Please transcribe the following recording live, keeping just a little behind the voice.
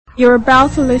You're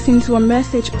about to listen to a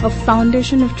message of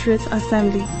Foundation of Truth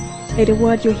Assembly. May the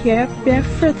word you hear bear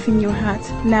fruit in your heart,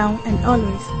 now and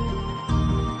always.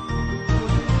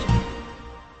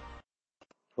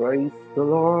 Praise the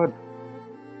Lord.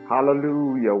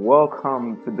 Hallelujah.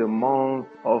 Welcome to the month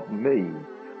of May.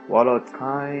 What a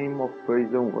time of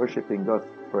praise and worship in God's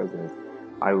presence.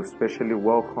 I will especially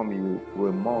welcome you to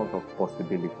a month of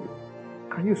possibilities.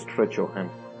 Can you stretch your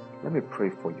hands? Let me pray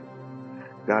for you.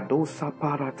 I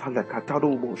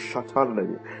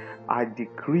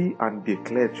decree and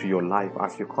declare to your life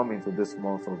as you come into this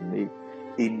month of May,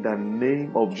 in the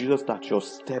name of Jesus, that your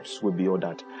steps will be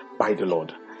ordered by the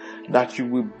Lord, that you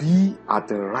will be at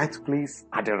the right place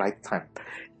at the right time.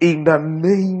 In the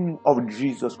name of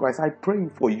Jesus Christ, I pray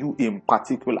for you in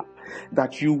particular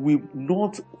that you will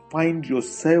not find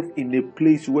yourself in a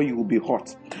place where you will be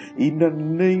hurt. In the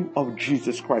name of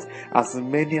Jesus Christ, as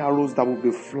many arrows that will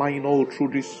be flying all through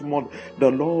this month, the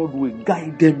Lord will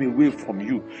guide them away from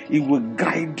you. He will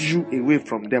guide you away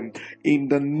from them. In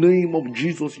the name of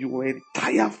Jesus, your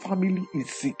entire family is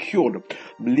secured.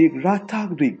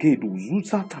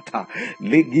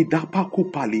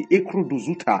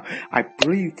 I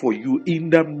pray for you in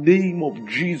the name of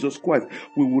Jesus Christ.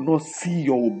 We will not see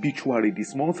your obituary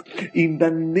this month. In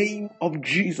the name of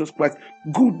Jesus Christ,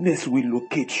 goodness will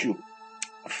locate you.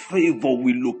 Favor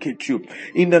will locate you.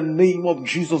 In the name of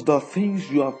Jesus, the things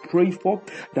you have prayed for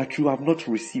that you have not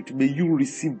received, may you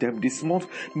receive them this month.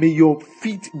 May your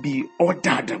feet be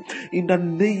ordered. In the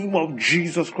name of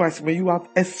Jesus Christ, may you have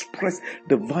expressed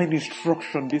divine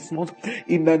instruction this month.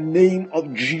 In the name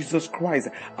of Jesus Christ,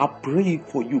 I pray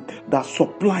for you that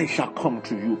supply shall come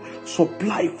to you.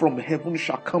 Supply from heaven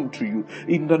shall come to you.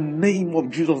 In the name of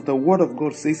Jesus, the word of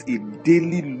God says it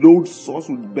daily loads us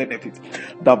with benefit.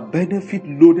 The benefit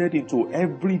loaded into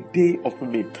every day of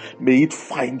May. May it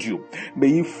find you.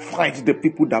 May it find the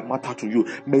people that matter to you.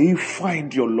 May it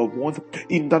find your loved ones.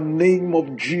 In the name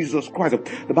of Jesus Christ.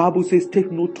 The Bible says, take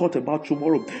no thought about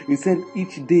tomorrow. It said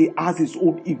each day has its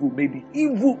own evil. May the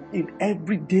evil in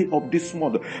every day of this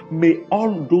month, may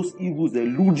all those evils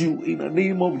elude you. In the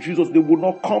name of Jesus, they will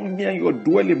not come near your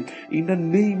dwelling. In the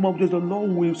name of Jesus, the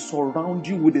Lord will surround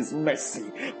you with His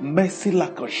mercy. Mercy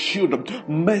like a shield.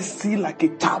 Mercy like a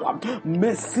tower.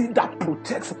 Mercy that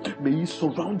protects. May He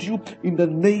surround you in the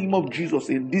name of Jesus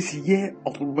in this year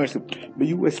of mercy. May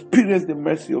you experience the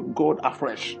mercy of God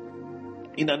afresh.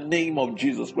 In the name of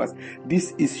Jesus Christ,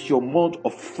 this is your month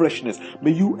of freshness.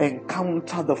 May you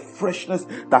encounter the freshness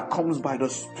that comes by the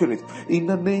Spirit. In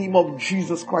the name of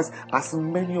Jesus Christ, as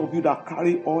many of you that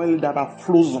carry oil that are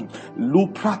frozen,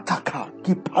 Luprataka,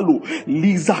 Kipalo,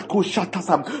 Lizako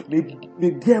Shatasam, may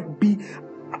there be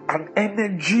an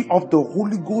energy of the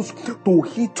Holy Ghost to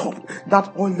heat up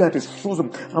that oil that is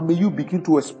frozen, and may you begin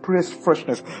to express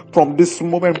freshness from this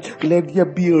moment. Let there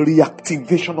be a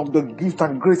reactivation of the gifts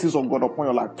and graces of God upon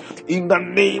your life. In the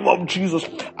name of Jesus,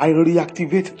 I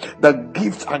reactivate the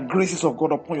gifts and graces of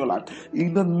God upon your life.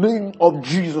 In the name of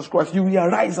Jesus Christ, you will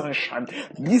arise and shine.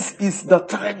 This is the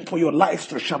time for your lives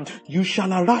to shine. You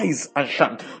shall arise and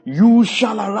shine. You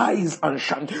shall arise and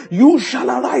shine. You shall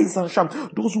arise and shine.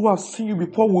 Those who have seen you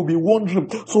before will be wondering,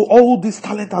 so all this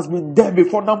talent has been there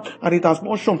before now and it has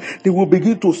not shown. They will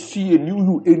begin to see a new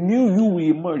you. A new you will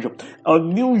emerge. A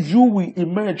new you will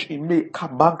emerge in May.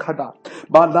 Kabankada,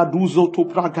 Baladuzo to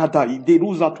Pragada,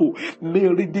 Ideruzato,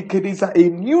 Meridikediza. A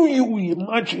new you will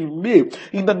emerge in May.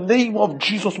 In the name of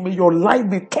Jesus, may your life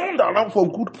be turned around for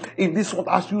good in this one.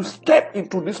 As you step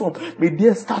into this one, may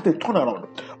there start a turnaround.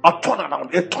 A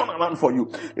turnaround for you.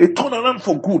 A turnaround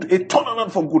for good. A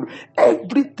turnaround for good.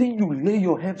 Everything you lay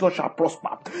your hands on shall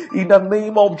prosper. In the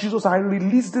name of Jesus, I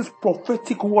release this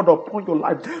prophetic word upon your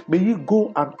life. May you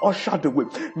go and usher the way.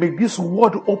 May this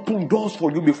word open doors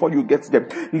for you before you get them.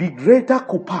 Ligreta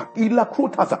kupa ila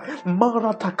krotasa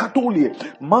marata katole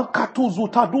makato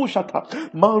zotado shata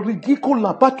marigiko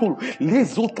labatul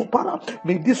lezotopara.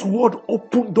 May this word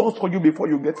open doors for you before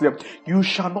you get them. You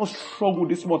shall not struggle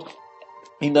this month.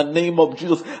 In the name of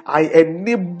Jesus, I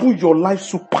enable your life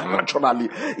supernaturally.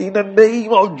 In the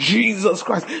name of Jesus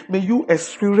Christ, may you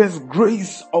experience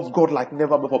grace of God like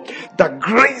never before. The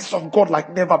grace of God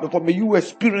like never before. May you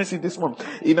experience it this month.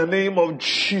 In the name of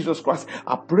Jesus Christ,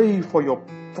 I pray for your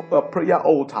prayer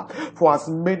altar, for as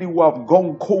many who have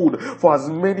gone cold, for as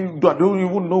many that don't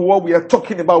even know what we are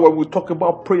talking about when we talk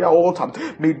about prayer altar.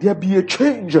 May there be a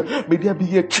change. May there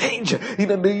be a change in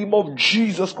the name of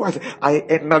Jesus Christ. I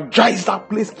energize that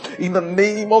place in the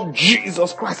name of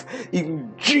Jesus Christ.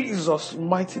 In Jesus'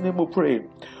 mighty name we pray.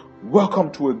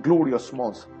 Welcome to a glorious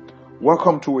month.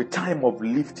 Welcome to a time of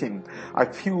lifting. I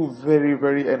feel very,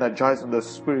 very energized in the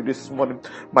spirit this morning.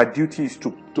 My duty is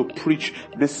to preach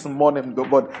this morning,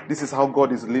 but this is how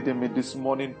God is leading me this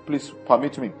morning. Please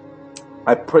permit me.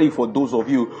 I pray for those of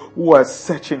you who are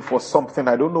searching for something.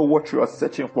 I don't know what you are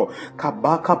searching for. I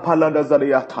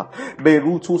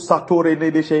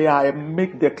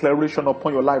make declaration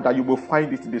upon your life that you will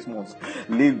find it this month.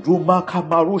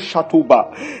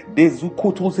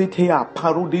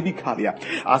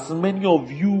 As many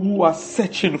of you who are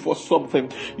searching for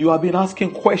something, you have been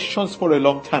asking questions for a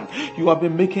long time. You have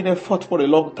been making effort for a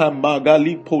long time. May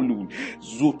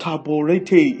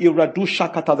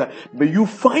you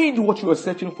find what you are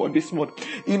searching for this month.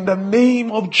 In the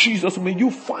name of Jesus, may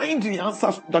you find the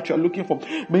answers that you are looking for.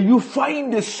 May you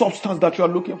find the substance that you are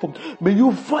looking for. May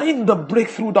you find the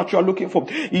breakthrough that you are looking for.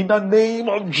 In the name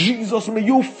of Jesus, may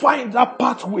you find that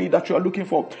pathway that you are looking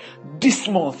for. This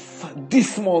month,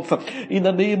 in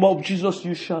the name of Jesus,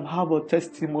 you shall have a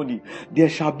testimony. There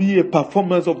shall be a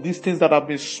performance of these things that have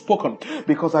been spoken,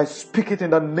 because I speak it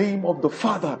in the name of the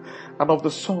Father and of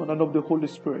the Son and of the Holy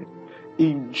Spirit.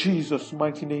 In Jesus'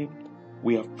 mighty name,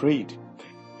 we have prayed.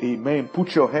 Amen.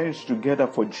 Put your hands together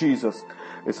for Jesus.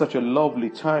 It's such a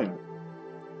lovely time.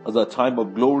 It's a time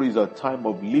of glory. It's a time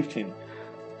of lifting.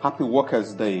 Happy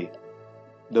Workers' Day.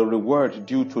 The reward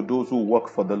due to those who work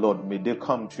for the Lord, may they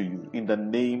come to you in the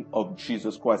name of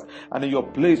Jesus Christ. And in your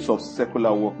place of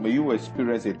secular work, may you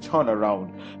experience a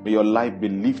turnaround. May your life be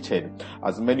lifted.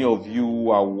 As many of you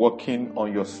who are working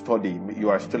on your study, you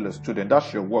are still a student,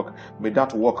 that's your work. May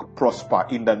that work prosper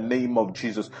in the name of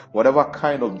Jesus. Whatever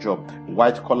kind of job,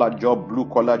 white collar job, blue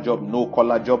collar job, no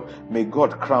collar job, may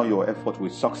God crown your effort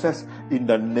with success in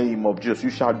the name of Jesus. You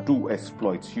shall do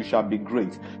exploits. You shall be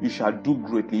great. You shall do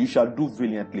greatly. You shall do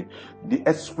valiantly. The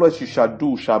exploits you shall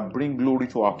do shall bring glory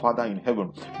to our Father in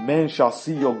heaven. Men shall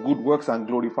see your good works and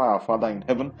glorify our Father in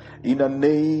heaven in the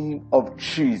name of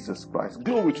Jesus Christ.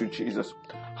 Glory to Jesus.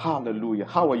 Hallelujah.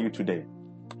 How are you today?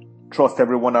 Trust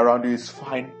everyone around you is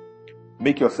fine.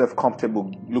 Make yourself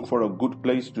comfortable. Look for a good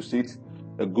place to sit,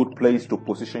 a good place to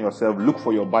position yourself. Look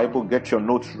for your Bible. Get your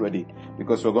notes ready,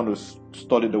 because we're going to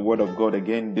study the Word of God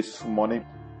again this morning.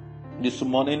 This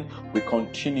morning, we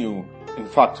continue. In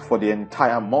fact, for the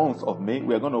entire month of May,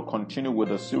 we are going to continue with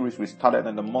the series we started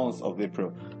in the month of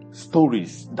April.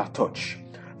 Stories that touch.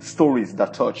 Stories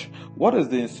that touch. What is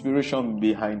the inspiration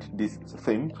behind this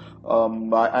theme?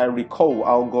 I recall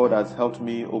how God has helped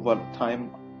me over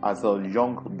time as a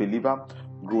young believer,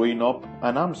 growing up,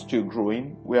 and I'm still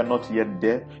growing. We are not yet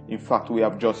there. In fact, we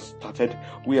have just started.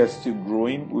 We are still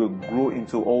growing. We'll grow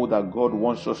into all that God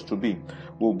wants us to be.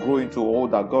 We'll grow into all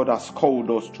that God has called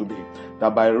us to be.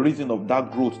 That by reason of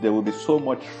that growth, there will be so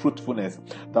much fruitfulness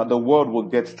that the world will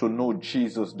get to know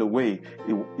Jesus the way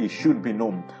he should be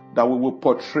known. That we will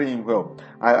portray him well.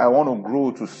 I want to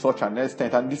grow to such an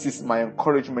extent, and this is my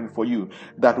encouragement for you,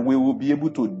 that we will be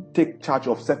able to take charge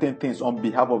of certain things on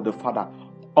behalf of the Father,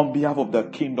 on behalf of the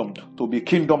kingdom, to be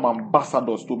kingdom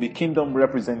ambassadors, to be kingdom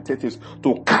representatives,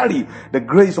 to carry the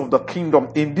grace of the kingdom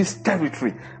in this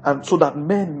territory, and so that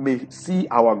men may see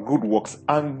our good works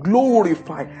and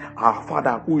glorify our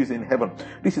Father who is in heaven.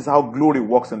 This is how glory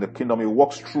works in the kingdom. It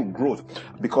works through growth,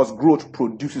 because growth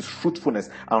produces fruitfulness,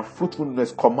 and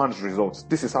fruitfulness commands results.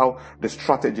 This is how the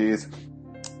strategy is.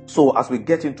 So as we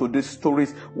get into these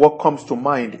stories, what comes to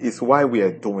mind is why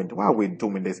we're doing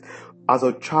this. As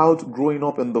a child growing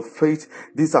up in the faith,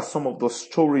 these are some of the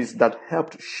stories that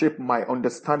helped shape my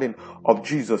understanding of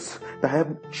Jesus, that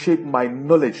helped shape my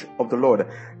knowledge of the Lord.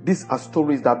 These are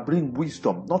stories that bring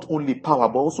wisdom, not only power,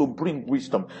 but also bring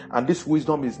wisdom. And this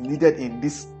wisdom is needed in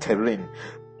this terrain.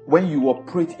 When you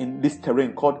operate in this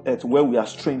terrain called earth, where we are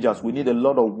strangers, we need a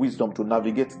lot of wisdom to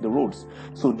navigate the roads.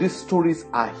 So these stories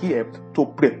are here to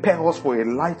prepare us for a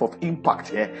life of impact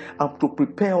here, and to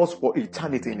prepare us for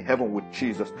eternity in heaven with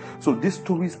Jesus. So these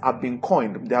stories have been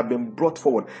coined, they have been brought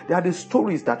forward. They are the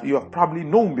stories that you have probably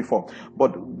known before,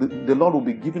 but the Lord will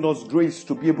be giving us grace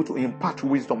to be able to impart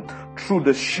wisdom through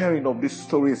the sharing of these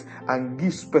stories and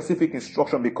give specific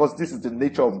instruction, because this is the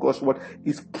nature of God's word.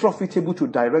 It's profitable to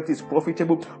direct, it's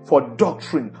profitable for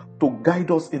doctrine, to guide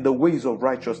us in the ways of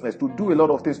righteousness, to do a lot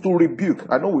of things, to rebuke.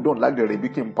 I know we don't like the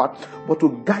rebuking part, but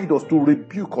to guide us, to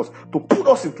rebuke us, to put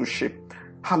us into shape.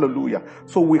 Hallelujah.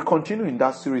 So we continue in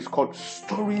that series called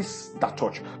Stories That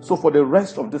Touch. So for the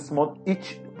rest of this month,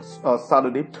 each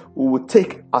Saturday, we will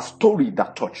take a story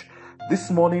that touch. This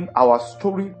morning, our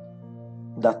story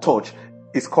that touch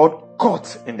is called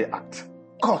Caught in the Act.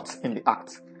 Caught in the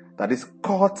Act. That is,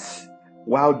 caught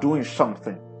while doing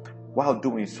something.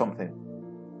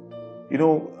 You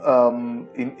know,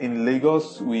 in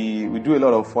Lagos, we do a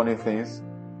lot of funny things.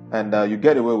 and you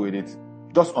get away with it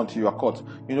just until you are caught.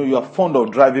 You are fond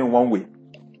of driving one way,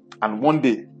 and one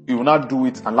day you will not do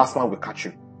it, and last man will catch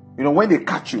you. When they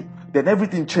catch you, then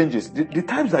everything changes. The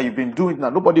times that you've been doing it now,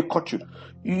 nobody caught you.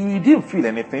 You didn't feel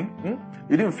anything.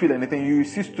 You didn't feel anything. You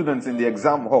see students in the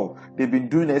exam hall, they've been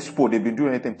doing expo, they've been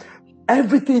doing anything.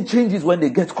 Everything changes when they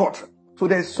get caught. So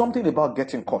there's something about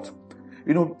getting caught.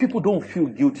 People don't feel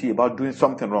guilty about doing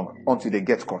something wrong until they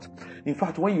get caught. In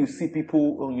fact, when you see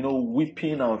people,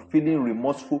 weeping and feeling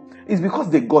remorseful, it's because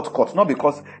they got caught, not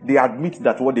because they admit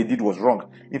that what they did was wrong.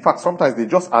 In fact, sometimes they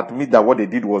just admit that what they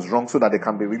did was wrong so that they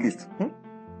can be released.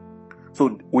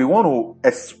 So we want to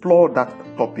explore that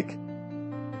topic,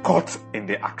 caught in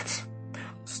the act.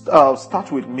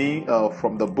 Start with me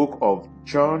from the book of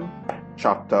John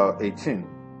chapter 18.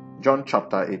 John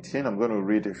chapter 18, I'm going to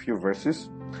read a few verses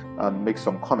and make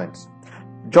some comments.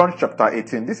 John chapter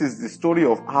 18, this is the story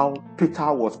of how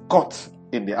Peter was caught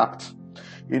in the act.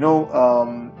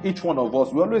 Each one of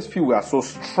us, we always feel we are so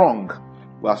strong,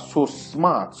 we are so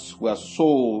smart, we are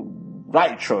so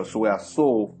righteous, we are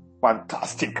so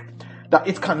fantastic that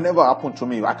it can never happen to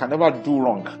me. I can never do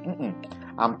wrong.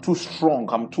 I'm too strong,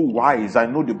 I'm too wise, I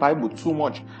know the Bible too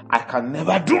much, I can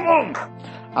never do wrong.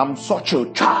 I'm such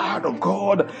a child of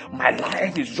God. My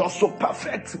life is just so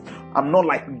perfect. I'm not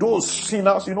like those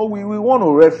sinners. We want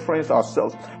to reference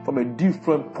ourselves from a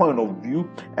different point of view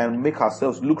and make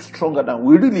ourselves look stronger than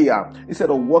we really are, instead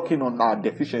of working on our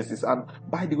deficiencies. And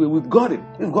by the way, we've got it.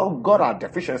 We've got our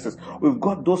deficiencies. We've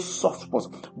got those soft spots,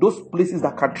 those places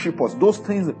that can trip us, those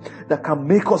things that can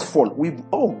make us fall. We've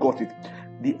all got it.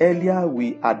 The earlier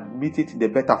we admit it, the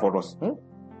better for us.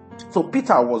 So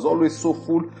Peter was always so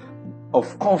full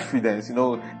of confidence.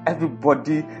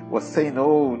 Everybody was saying,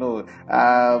 "Oh no."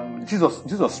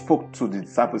 Jesus spoke to the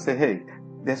disciples, say, "Hey,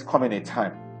 there's coming a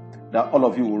time that all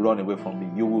of you will run away from me.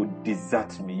 You will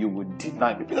desert me. You will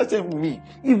deny me." Peter said, "Me,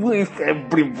 even if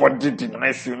everybody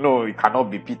denies you, it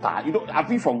cannot be Peter.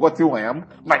 Have you forgotten who I am?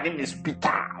 My name is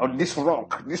Peter on this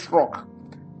rock.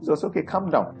 Jesus, okay, calm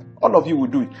down. All of you will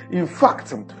do it. In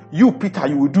fact, you, Peter,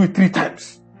 you will do it 3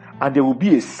 times. And there will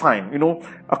be a sign.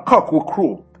 A cock will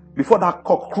crow. Before that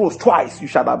cock crows twice, you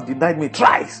shall have denied me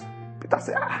thrice." Peter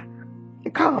said,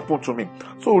 it can't happen to me.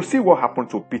 So we'll see what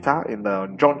happened to Peter in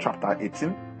John chapter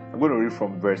 18. I'm going to read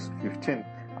from verse 15.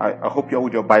 I hope you're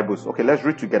with your Bibles. Okay, let's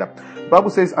read together. The Bible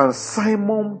says, "And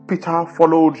Simon Peter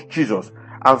followed Jesus,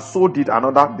 and so did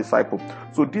another disciple."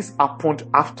 So this happened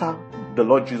after the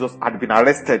Lord Jesus had been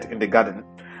arrested in the garden,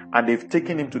 and they've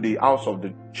taken him to the house of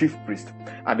the chief priest,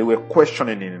 and they were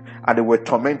questioning him, and they were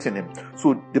tormenting him.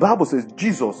 So the Bible says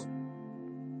Jesus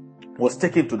was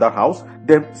taken to that house.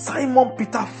 Then Simon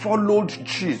Peter followed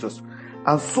Jesus,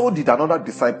 and so did another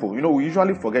disciple. We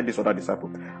usually forget this other disciple.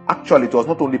 Actually, it was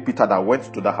not only Peter that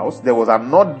went to the house. There was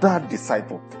another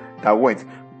disciple that went.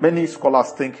 Many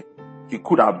scholars think it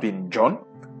could have been John,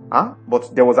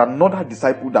 but there was another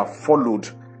disciple that followed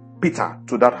Peter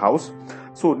to that house.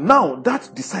 So now that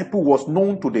disciple was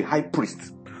known to the high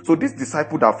priest. So this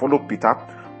disciple that followed Peter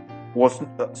was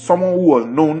someone who was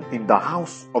known in the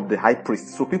house of the high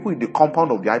priest. So people in the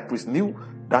compound of the high priest knew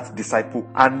that disciple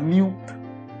and knew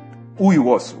who he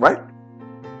was, right?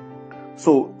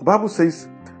 So the Bible says,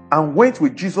 "And went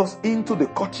with Jesus into the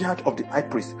courtyard of the high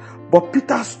priest. But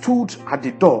Peter stood at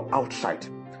the door outside."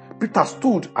 Peter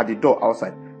stood at the door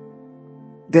outside.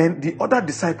 Then the other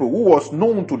disciple, who was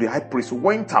known to the high priest,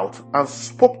 went out and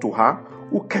spoke to her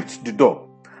who kept the door,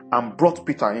 and brought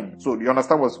Peter in. So you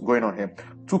understand what's going on here?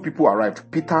 2 people arrived,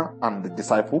 Peter and the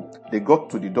disciple. They got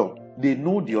to the door. They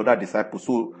know the other disciple,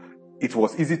 so it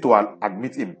was easy to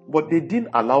admit him. But they didn't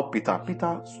allow Peter.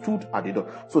 Peter stood at the door.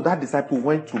 So that disciple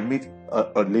went to meet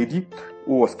a lady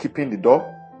who was keeping the door.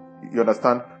 You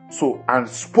understand? So, and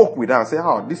spoke with her and said,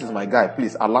 "Oh, this is my guy.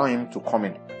 Please allow him to come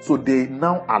in." So they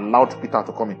now allowed Peter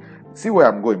to come in. See where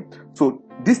I'm going? So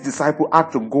this disciple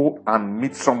had to go and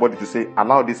meet somebody to say,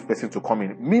 "Allow this person to come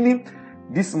in." Meaning,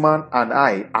 this man and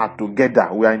I are together.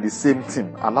 We are in the same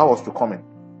team. Allow us to come in.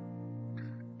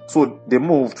 So they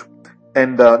moved.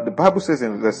 And the Bible says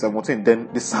in verse 17, "Then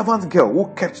the servant girl who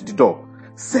kept the door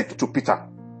said to Peter,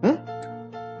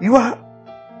 You are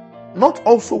not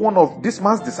also one of this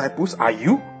man's disciples, are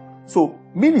you?" So,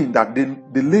 meaning that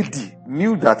the lady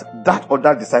knew that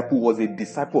other disciple was a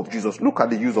disciple of Jesus. Look at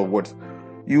the use of words.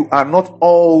 "You are not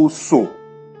also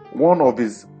one of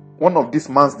this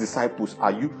man's disciples,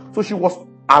 are you?" So she was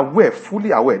aware,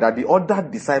 fully aware, that the other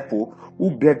disciple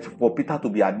who begged for Peter to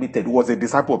be admitted was a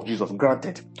disciple of Jesus,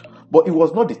 granted. But it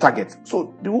was not the target.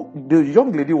 So the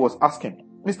young lady was asking,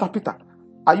 "Mr. Peter,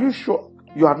 are you sure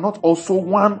you are not also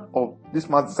one of this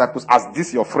man's disciples, as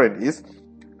this your friend is?"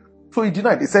 So he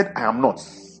denied. He said, "I am not."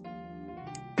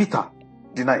 Peter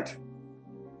denied,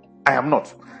 I am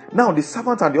not. Now the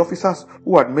servants and the officers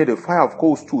who had made a fire of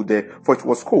coals stood there, for it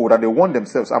was cold, and they warmed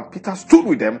themselves, and Peter stood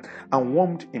with them and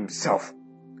warmed himself.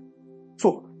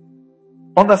 So,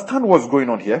 understand what's going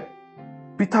on here.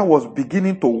 Peter was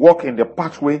beginning to walk in the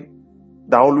pathway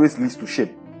that always leads to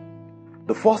shame.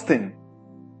 The first thing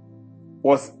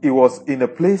was he was in a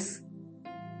place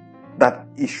that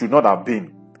he should not have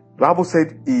been. The Bible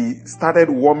said he started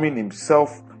warming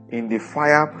himself in the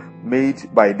fire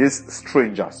made by these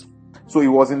strangers. So he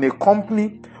was in a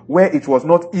company where it was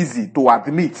not easy to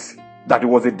admit that he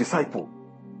was a disciple.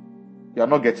 You are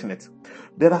not getting it.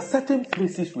 There are certain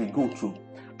places we go to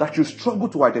that you struggle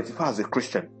to identify as a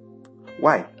Christian.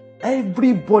 Why?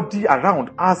 Everybody around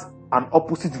has an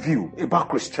opposite view about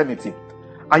Christianity,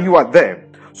 and you are there.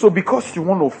 So because you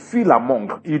want to feel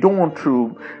among, you don't want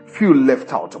to feel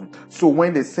left out. So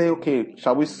when they say, okay,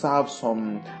 shall we serve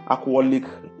some alcoholic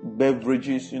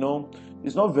beverages,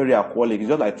 it's not very alcoholic, it's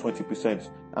just like 20%.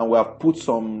 And we have put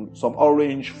some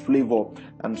orange flavor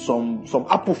and some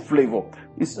apple flavor.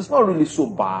 It's not really so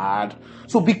bad.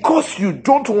 So because you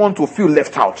don't want to feel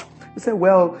left out, you say,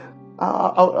 well,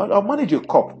 I'll manage a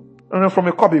cup. And then from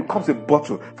a cup it becomes a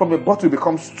bottle. From a bottle it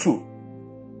becomes two.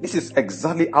 This is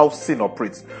exactly how sin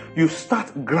operates. You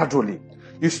start gradually.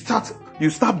 You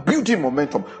start building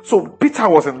momentum. So Peter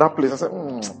was in that place. I said,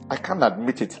 I can't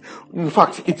admit it. In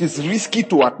fact, it is risky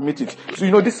to admit it.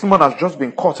 So this man has just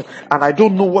been caught, and I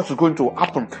don't know what is going to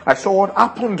happen. I saw what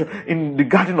happened in the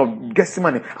Garden of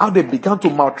Gethsemane, how they began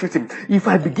to maltreat him. If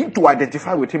I begin to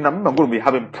identify with him, I'm going to be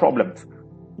having problems.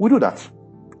 We do that.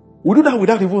 We do that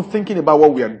without even thinking about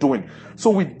what we are doing. So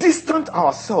we distance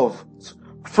ourselves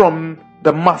from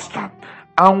the master,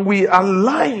 and we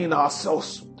align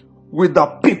ourselves with the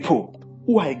people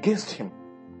who are against him.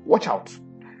 Watch out.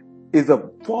 Is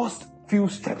the first few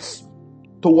steps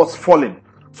towards falling.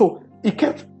 So he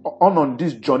kept on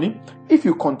this journey. If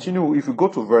you continue, if you go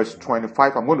to verse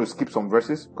 25, I'm going to skip some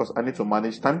verses because I need to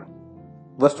manage time.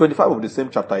 Verse 25 of the same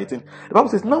chapter 18. The Bible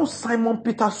says, now Simon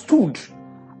Peter stood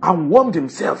and warmed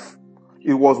himself.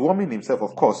 He was warming himself,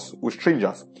 of course, with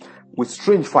strangers, with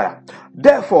strange fire.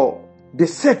 Therefore, they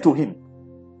said to him,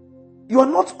 you are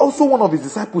not also one of his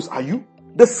disciples, are you?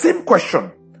 The same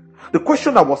question. The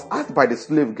question that was asked by the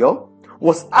slave girl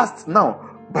was asked now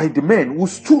by the men who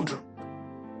stood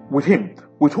with him,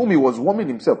 with whom he was warming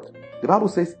himself. The Bible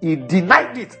says he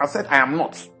denied it and said, I am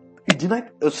not. He denied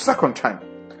a second time.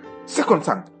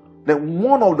 Then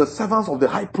one of the servants of the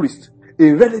high priest,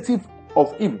 a relative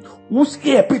of him, whose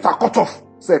ear Peter cut off,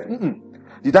 said,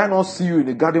 did I not see you in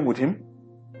the garden with him?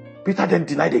 Peter then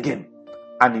denied again,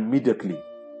 and immediately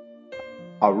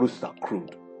a rooster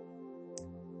crowed.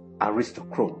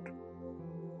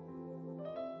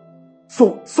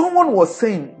 So someone was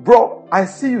saying, bro, I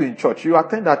see you in church. You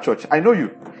attend that church. I know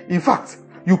you. In fact,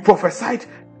 you prophesied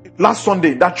last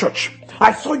Sunday in that church.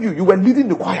 I saw you. You were leading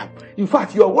the choir. In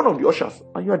fact, you are one of the ushers,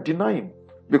 and you are denying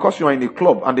because you are in a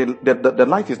club and the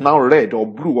light is now red or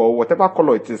blue or whatever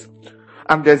color it is.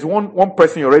 And there's one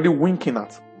person you're already winking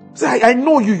at. Say, I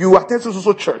know you. You attend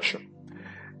so church.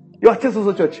 You attend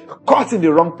so church. Caught in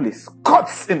the wrong place. Caught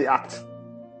in the act.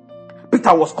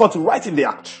 Peter was caught right in the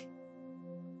act.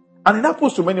 And it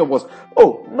happens to many of us.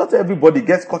 Oh, not everybody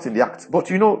gets caught in the act.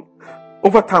 But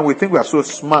over time we think we are so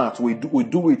smart. We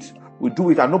do it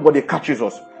and nobody catches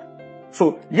us.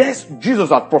 So yes, Jesus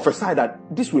had prophesied that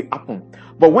this will happen.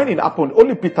 But when it happened,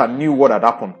 only Peter knew what had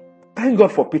happened. Thank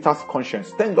God for Peter's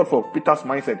conscience. Thank God for Peter's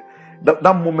mindset. That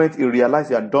moment he realized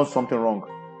he had done something wrong.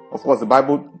 Of course, the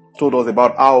Bible told us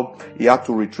about how he had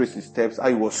to retrace his steps.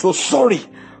 I was so sorry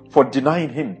for denying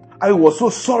him. I was so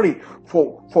sorry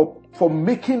for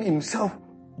making himself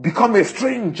become a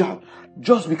stranger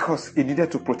just because he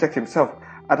needed to protect himself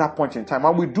at that point in time.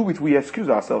 And we do it, we excuse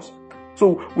ourselves.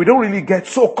 So we don't really get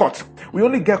so caught. We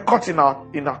only get caught in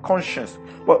our conscience.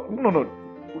 But no.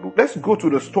 Let's go to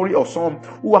the story of someone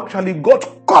who actually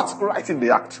got caught right in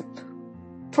the act.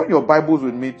 Turn your Bibles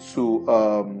with me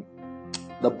to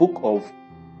the book of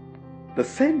the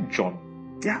same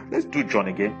John. Yeah, let's do John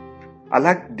again. I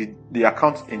like the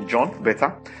account in John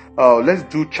better. Let's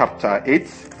do chapter 8.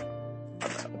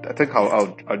 I think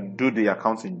I'll do the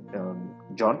account in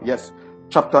John. Yes,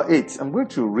 chapter 8. I'm going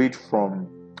to read from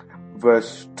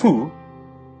verse 2.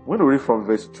 I'm going to read from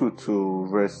verse 2 to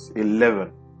verse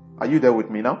 11. Are you there with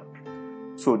me now?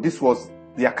 So this was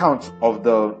the account of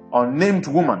the unnamed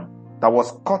woman that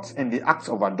was caught in the act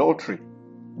of adultery.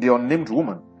 The unnamed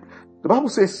woman. The Bible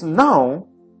says, now,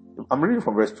 I'm reading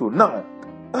from verse 2. Now,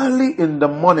 early in the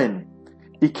morning,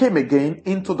 he came again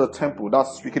into the temple.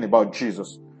 That's speaking about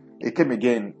Jesus. He came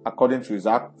again according to his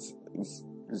acts, his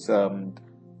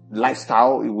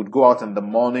lifestyle. He would go out in the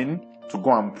morning to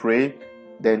go and pray.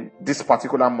 Then this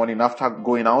particular morning, after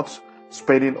going out,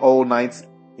 spending all night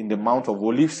in the Mount of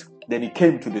Olives, then he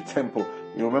came to the temple.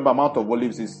 You remember, Mount of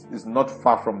Olives is not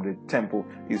far from the temple.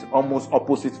 It's almost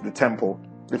opposite to the temple.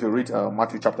 If you read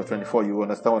Matthew chapter 24, you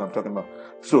understand what I'm talking about.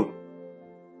 So,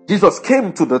 Jesus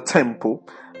came to the temple,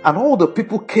 and all the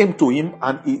people came to him,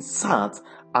 and he sat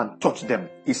and taught them.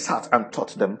 He sat and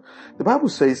taught them. The Bible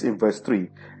says in verse 3,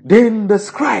 then the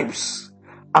scribes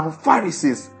and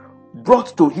Pharisees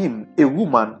brought to him a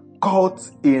woman caught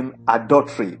in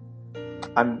adultery.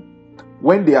 And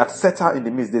when they had set her in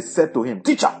the midst, they said to him,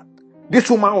 teacher, this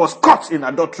woman was caught in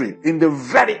adultery. In the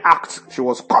very act. She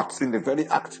was caught in the very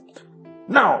act.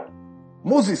 Now,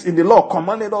 Moses in the law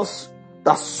commanded us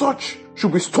that such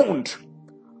should be stoned.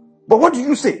 But what do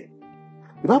you say?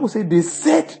 The Bible says they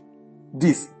said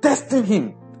this, testing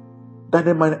him, that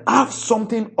they might have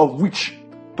something of which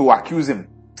to accuse him.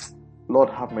 Lord,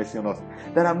 have mercy on us.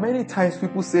 There are many times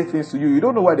people say things to you. You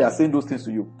don't know why they are saying those things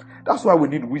to you. That's why we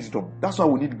need wisdom. That's why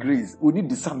we need grace. We need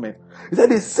discernment. He said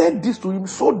they said this to him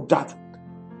so that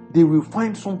they will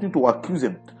find something to accuse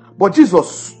him. But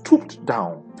Jesus stooped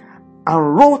down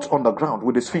and wrote on the ground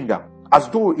with his finger, as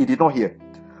though he did not hear.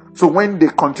 So when they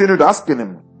continued asking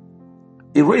him,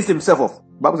 he raised himself up.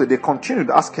 The Bible said they continued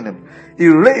asking him. He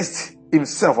raised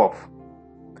himself up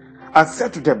and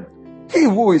said to them, he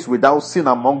who is without sin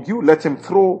among you, let him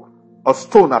throw a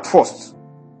stone at first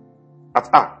at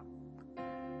her.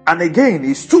 And again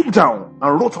he stooped down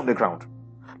and wrote on the ground.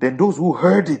 Then those who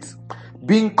heard it,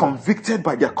 being convicted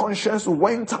by their conscience,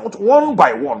 went out one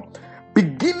by one,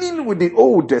 beginning with the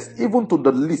oldest even to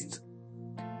the least.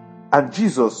 And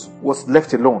Jesus was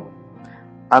left alone,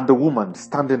 and the woman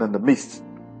standing in the midst.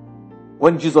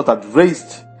 When Jesus had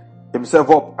raised himself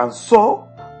up and saw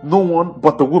no one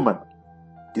but the woman,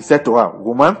 he said to her,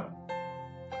 woman,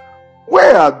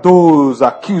 where are those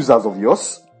accusers of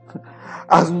yours?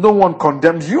 Has no one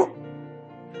condemned you?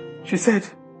 She said,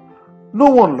 no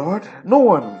one, Lord, no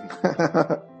one.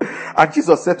 And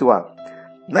Jesus said to her,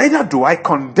 neither do I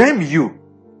condemn you.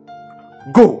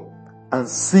 Go and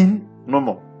sin no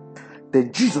more.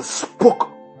 Then Jesus spoke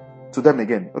to them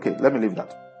again. Okay, let me leave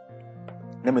that.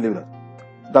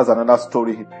 That's another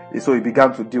story. So he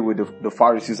began to deal with the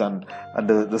Pharisees and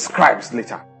the scribes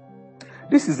later.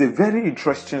 This is a very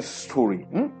interesting story.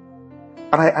 And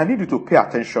I need you to pay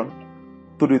attention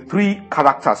to the three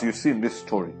characters you see in this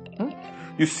story.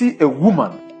 You see a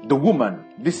woman,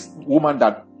 this woman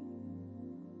that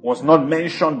was not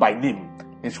mentioned by name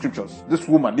in scriptures. This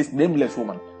woman, this nameless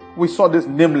woman. We saw this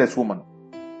nameless woman.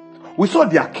 We saw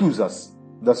the accusers,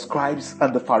 the scribes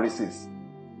and the Pharisees.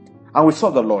 And we saw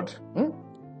the Lord.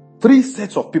 Three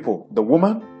sets of people: the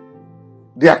woman,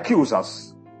 the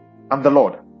accusers, and the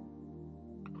Lord.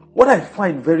 What I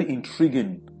find very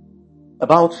intriguing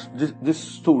about this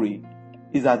story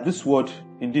is that this word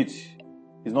indeed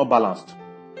is not balanced.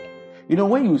 You know,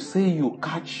 when you say you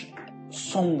catch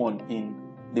someone in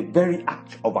the very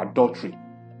act of adultery,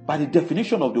 by the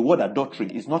definition of the word adultery,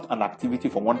 is not an activity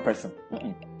for one person.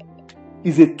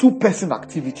 It's a two-person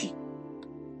activity.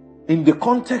 In the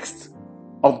context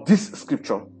of this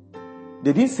scripture,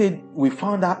 they didn't say we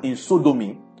found her in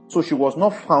sodomy, so she was not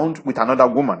found with another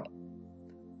woman.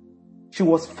 She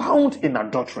was found in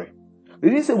adultery. They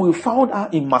didn't say we found her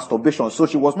in masturbation, so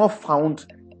she was not found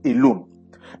alone.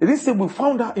 They didn't say we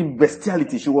found her in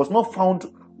bestiality. She was not found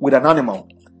with an animal.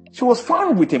 She was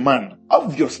found with a man,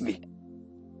 obviously.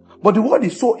 But the word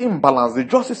is so imbalanced, the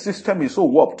justice system is so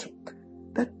warped,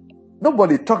 that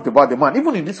nobody talked about the man.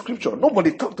 Even in this scripture,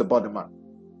 nobody talked about the man.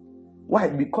 Why?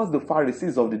 Because the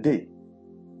Pharisees of the day,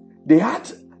 they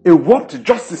had a warped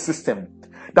justice system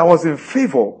that was in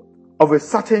favor of a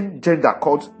certain gender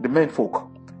called the menfolk.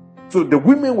 So the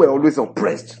women were always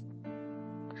oppressed.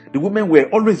 The women were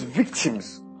always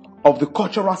victims of the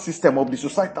cultural system, of the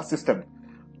societal system.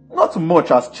 Not much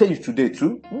has changed today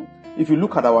too. If you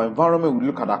look at our environment, we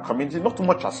look at our community, not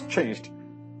much has changed.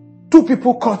 Two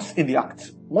people caught in the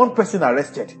act. One person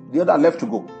arrested, the other left to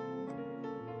go.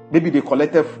 Maybe they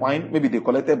collected fine, maybe they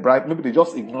collected bribe, maybe they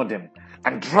just ignored them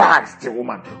and dragged the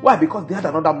woman. Why? Because they had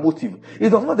another motive.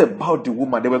 It was not about the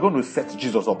woman. They were going to set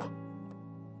Jesus up.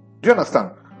 Do you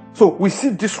understand? So we see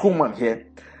this woman here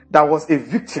that was a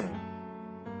victim,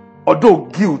 although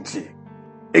guilty,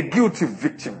 a guilty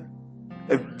victim,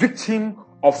 a victim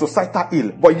of societal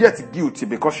ill, but yet guilty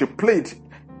because she played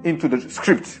into the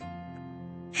script.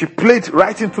 She played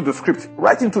right into the script,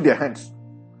 right into their hands.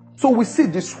 So we see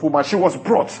this woman, she was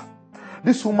brought.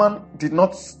 This woman did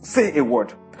not say a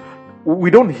word.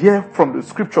 We don't hear from the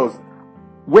scriptures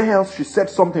where else she said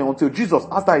something until Jesus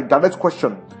asked her a direct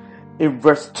question. in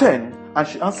verse 10 and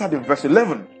she answered in verse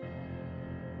 11.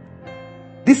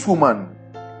 This woman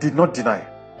did not deny.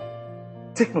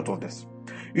 Take note of this.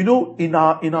 You know, in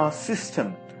our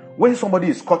system, when somebody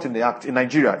is caught in the act in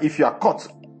Nigeria, if you are caught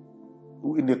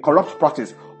in a corrupt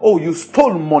practice, oh, you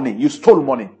stole money,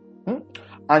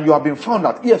 and you have been found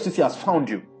out, EFCC has found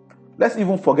you. Let's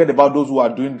even forget about those who are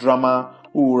doing drama,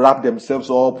 who wrap themselves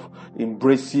up in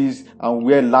braces and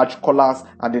wear large collars,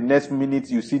 and the next minute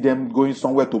you see them going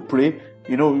somewhere to pray.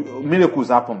 You know, miracles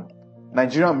happen.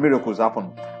 Nigerian miracles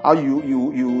happen. How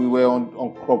you were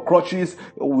on crutches,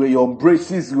 you were on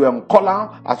braces, you were on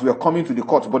collar as we were coming to the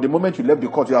court. But the moment you left the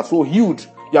court, you are so healed.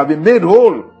 You have been made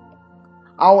whole.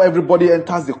 How everybody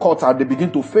enters the court and they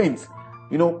begin to faint.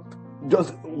 You know,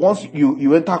 just once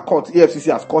you enter court,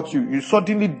 EFCC has caught you, you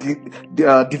suddenly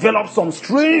develop some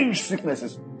strange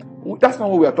sicknesses. That's not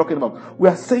what we are talking about. We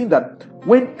are saying that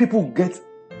when people get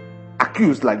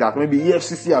accused like that, maybe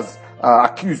EFCC has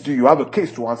accused you, you have a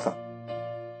case to answer.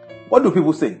 What do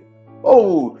people say?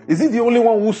 Oh, is he the only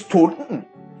one who stole?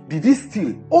 Did he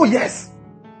steal? Oh, yes.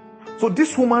 So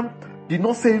this woman did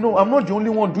not say, no, I'm not the only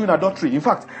one doing adultery. In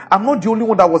fact, I'm not the only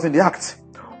one that was in the act.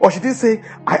 Or she didn't say,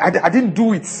 I didn't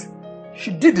do it.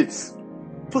 She did it.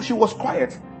 So she was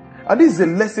quiet. And this is a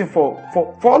lesson for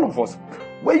all of us.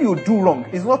 When you do wrong,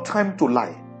 it's not time to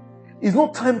lie. It's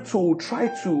not time to try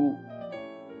to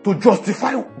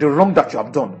justify the wrong that you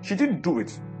have done. She didn't do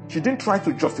it. She didn't try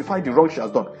to justify the wrong she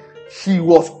has done. She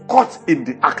was caught in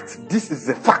the act. This is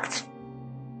a fact.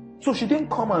 So she didn't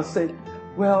come and say,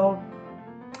 well,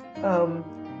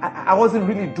 I wasn't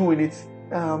really doing it.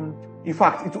 In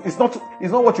fact, it's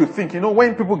not what you think. You know,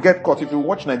 when people get caught, if you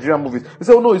watch Nigerian movies, they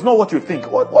say, oh no, it's not what you think.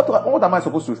 What am I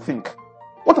supposed to think?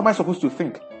 What am I supposed to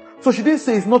think? So she didn't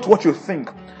say it's not what you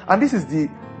think. And this is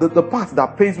the part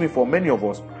that pains me for many of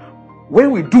us.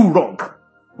 When we do wrong,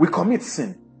 we commit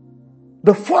sin.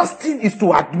 The first thing is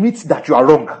to admit that you are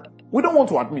wrong. We don't want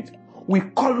to admit. We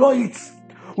color it.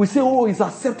 We say, oh, it's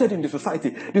accepted in the society.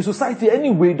 The society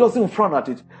anyway doesn't frown at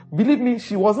it. Believe me,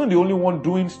 she wasn't the only one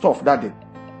doing stuff that day.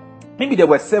 Maybe there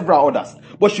were several others.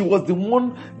 But she was the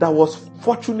one that was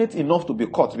fortunate enough to be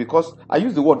caught. Because, I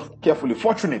use the word carefully,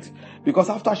 fortunate. Because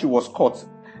after she was caught,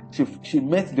 she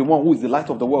met the one who is the light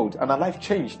of the world. And her life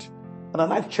changed. And her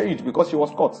life changed because she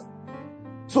was caught.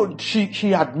 So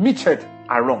she admitted,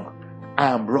 I'm wrong. I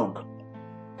am wrong.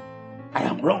 I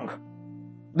am wrong.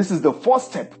 This is the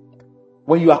first step.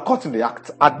 When you are caught in the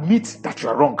act, admit that you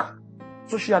are wrong.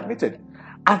 So she admitted.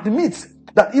 Admit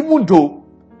that even though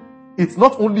it's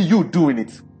not only you doing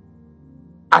it,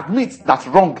 admit that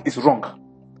wrong is wrong.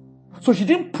 So she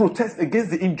didn't protest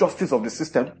against the injustice of the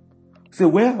system. Say,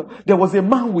 well, there was a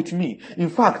man with me. In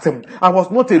fact, I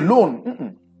was not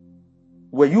alone.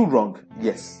 Were you wrong?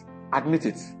 Yes. Admit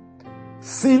it.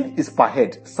 Sin is per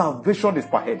head. Salvation is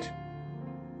per head.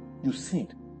 You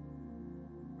sinned.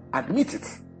 Admit it.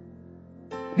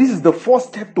 This is the first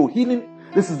step to healing.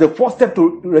 This is the first step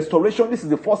to restoration. This is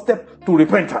the first step to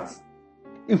repentance.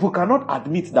 If we cannot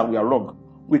admit that we are wrong,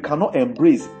 we cannot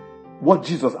embrace what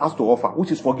Jesus has to offer,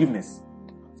 which is forgiveness.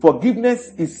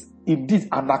 Forgiveness is indeed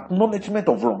an acknowledgement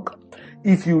of wrong.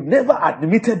 If you never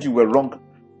admitted you were wrong,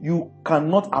 you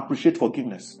cannot appreciate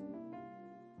forgiveness.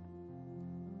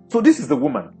 So this is the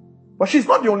woman. But she's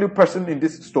not the only person in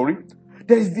this story.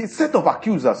 There is the set of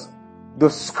accusers, the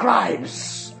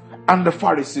scribes and the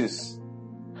Pharisees.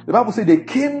 The Bible says they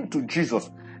came to Jesus.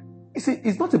 You see,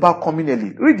 it's not about coming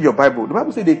early. Read your Bible. The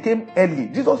Bible says they came early.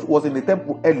 Jesus was in the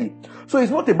temple early. So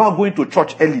it's not about going to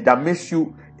church early that makes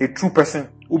you a true person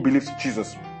who believes in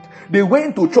Jesus. They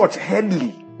went to church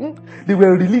early. They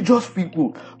were religious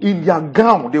people. In their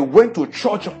gown, they went to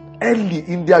church early.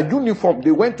 In their uniform,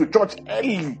 they went to church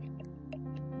early.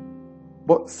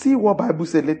 But see what Bible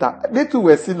said later. They too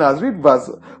were sinners. Read verse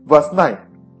 9.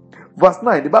 Verse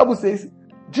 9, the Bible says,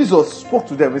 Jesus spoke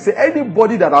to them and said,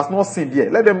 anybody that has not sinned here,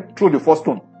 let them throw the first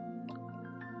stone.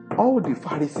 All the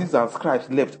Pharisees and scribes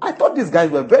left. I thought these guys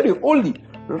were very holy,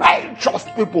 righteous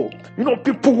people. You know,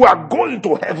 people who are going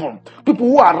to heaven. People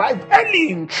who arrive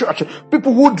early in church.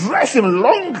 People who dress in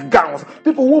long gowns.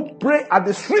 People who pray at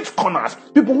the street corners.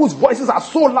 People whose voices are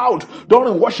so loud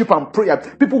during worship and prayer.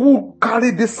 People who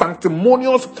carry this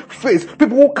sanctimonious face.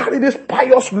 People who carry this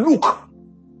pious look.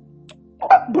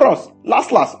 Bros,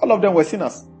 last, all of them were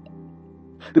sinners.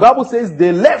 The Bible says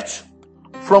they left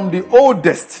from the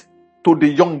oldest to the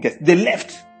youngest. They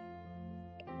left.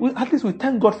 At least we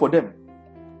thank God for them.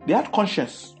 They had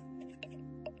conscience.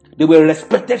 They were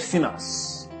respected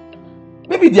sinners.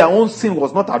 Maybe their own sin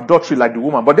was not adultery like the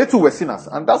woman, but they too were sinners.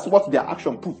 And that's what their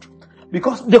action proved.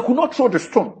 Because they could not throw the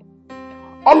stone.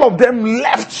 All of them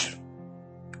left.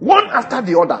 One after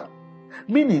the other.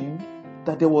 Meaning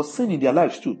that there was sin in their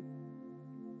lives too.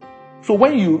 So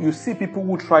when you see people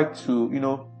who try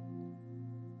to,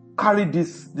 carry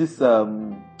this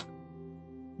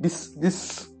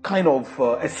kind of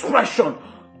expression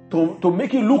to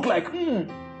make it look like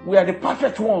we are the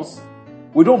perfect ones.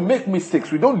 We don't make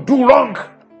mistakes. We don't do wrong.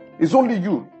 It's only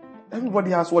you.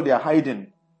 Everybody has what they are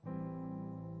hiding.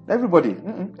 Everybody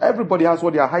has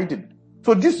what they are hiding.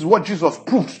 So this is what Jesus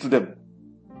proved to them.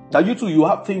 That you too, you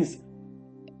have things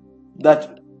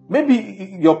that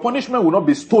maybe your punishment will not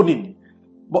be stoning.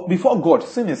 But before God,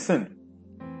 sin is sin.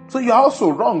 So you are also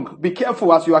wrong. Be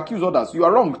careful as you accuse others. You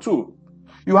are wrong too.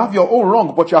 You have your own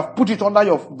wrong, but you have put it under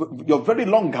your very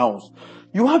long gowns.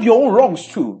 You have your own wrongs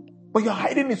too, but you're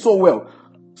hiding it so well.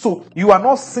 So you are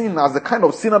not seen as the kind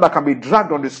of sinner that can be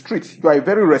dragged on the street. You are a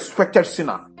very respected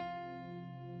sinner.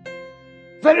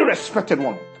 Very respected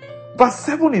one. Verse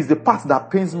 7 is the part that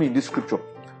pains me in this scripture.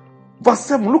 Verse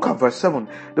 7, look at verse 7.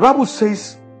 The Bible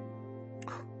says,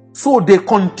 so they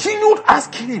continued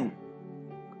asking him.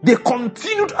 They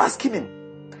continued asking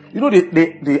him.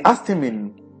 They asked him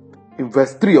in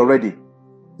verse 3 already.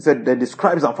 He said that the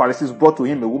scribes and Pharisees brought to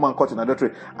him a woman caught in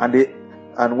adultery,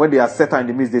 and when they had set her in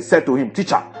the midst, they said to him,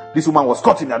 Teacher, this woman was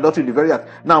caught in adultery in the very act.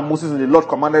 Now Moses and the Lord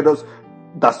commanded us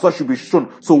that such should be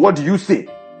shown. So what do you say?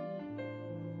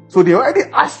 So they already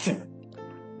asked him.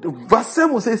 Verse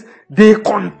 7 says, they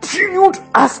continued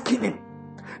asking him.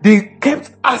 They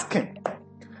kept asking.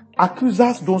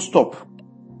 Accusers don't stop.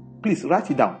 Please write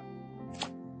it down.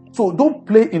 So don't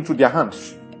play into their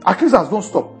hands. Accusers don't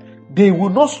stop. They will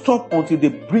not stop until they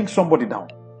bring somebody down.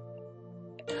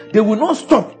 They will not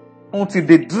stop until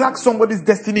they drag somebody's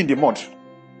destiny in the mud.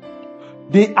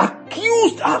 They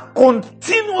accused her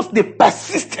continuously,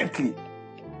 persistently.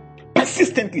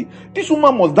 Persistently. This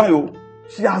woman must die. Oh.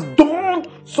 She has done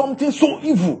something so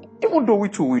evil. Even though we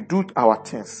too, we do our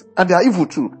things. And they are evil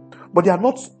too. But they are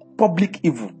not public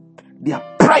evil. They are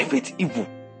private evil.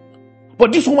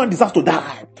 But this woman deserves to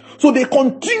die. So they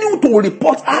continue to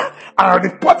report her and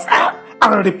report her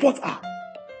and report her.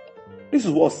 This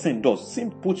is what sin does.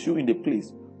 Sin puts you in the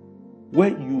place where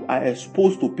you are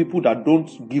exposed to people that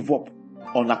don't give up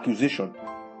on accusation.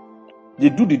 They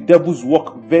do the devil's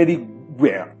work very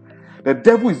well. The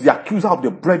devil is the accuser of the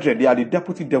brethren. They are the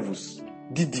deputy devils.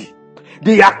 DD.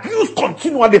 They accuse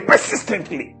continually,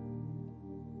 persistently.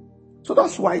 So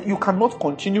that's why you cannot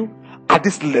continue at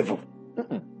this level.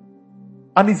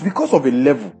 And it's because of a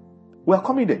level. We are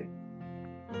coming there.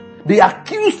 They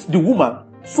accused the woman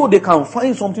so they can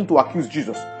find something to accuse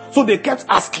Jesus. So they kept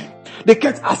asking. They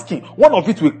kept asking. One of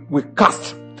it will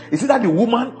cast. Is it that the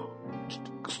woman,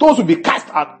 stones will be cast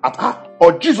at her,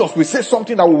 or Jesus will say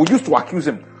something that we will use to accuse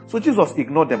him? So Jesus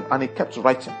ignored them and he kept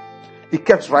writing. He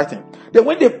kept writing. Then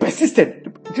when they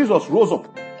persisted, Jesus rose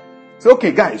up. Said,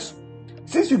 okay guys,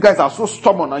 since you guys are so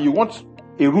stubborn and you want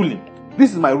a ruling,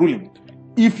 this is my ruling.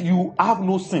 If you have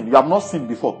no sin, you have not sinned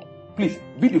before, please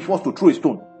be the first to throw a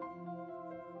stone.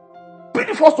 Be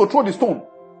the first to throw the stone.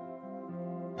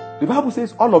 The Bible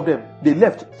says all of them, they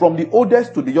left from the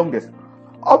oldest to the youngest.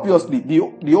 Obviously,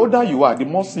 the older you are, the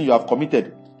more sin you have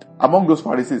committed among those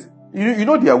Pharisees. You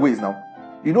know their ways now.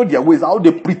 You know their ways, how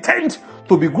they pretend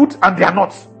to be good and they are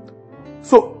not.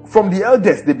 So from the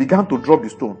eldest, they began to drop the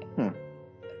stone.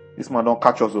 This man don't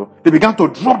catch us. They began to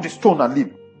drop the stone and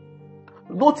leave.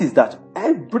 Notice that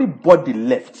everybody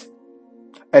left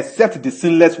except the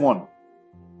sinless one,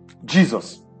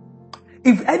 Jesus.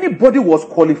 If anybody was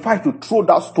qualified to throw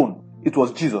that stone, it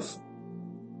was Jesus.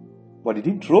 But he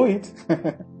didn't throw it.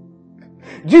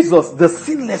 Jesus, the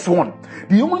sinless one,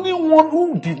 the only one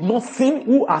who did not sin,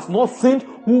 who has not sinned,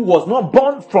 who was not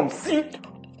born from sin,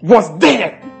 was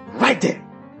there, right there.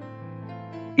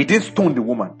 He didn't stone the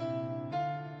woman.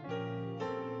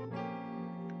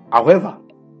 However,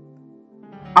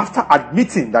 after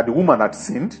admitting that the woman had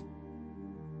sinned,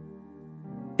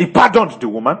 he pardoned the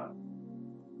woman,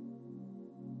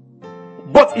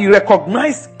 but he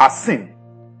recognized her sin.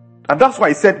 And that's why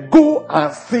he said, go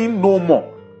and sin no more.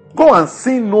 Go and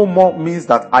sin no more means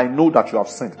that I know that you have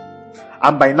sinned.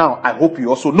 And by now, I hope you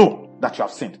also know that you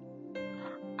have sinned.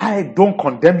 I don't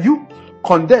condemn you.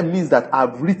 Condemn means that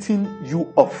I've written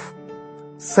you off,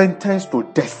 sentenced to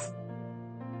death.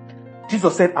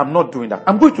 Jesus said, I'm not doing that.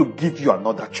 I'm going to give you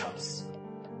another chance.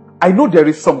 I know there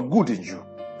is some good in you.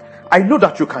 I know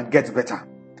that you can get better.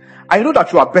 I know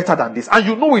that you are better than this. And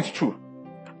you know it's true.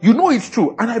 You know it's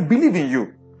true. And I believe in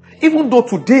you. Even though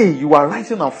today you are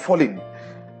rising and falling,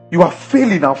 you are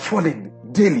failing and falling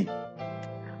daily.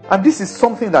 And this is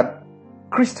something that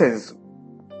Christians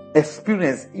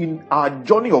experience in our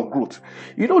journey of growth.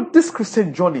 You know, this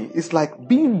Christian journey is like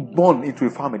being born into a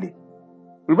family.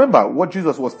 Remember what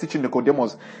Jesus was teaching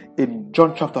Nicodemus in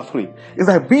John chapter 3. It's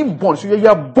like being born. So you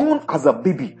are born as a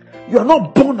baby. You are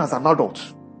not born as an adult.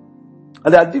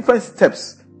 And there are different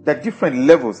steps. There are different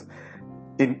levels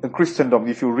in Christendom.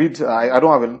 If you read, I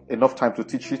don't have enough time to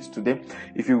teach it today.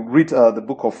 If you read the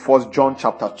book of 1 John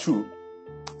chapter 2,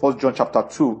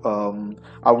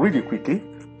 I'll read it quickly.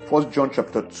 1 John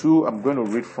chapter 2, I'm going to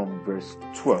read from verse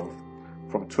 12.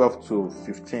 From 12 to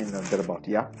 15 and thereabout,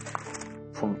 yeah?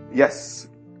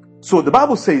 So the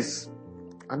Bible says,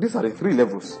 and these are the 3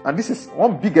 levels, and this is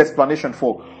one big explanation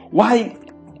for why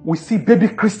we see baby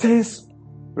Christians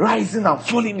rising and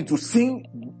falling into sin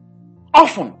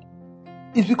often.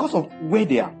 It's because of where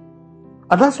they are.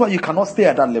 And that's why you cannot stay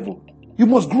at that level. You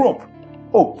must grow up.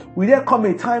 Oh, will there come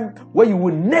a time where you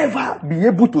will never be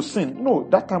able to sin? No,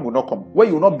 that time will not come, where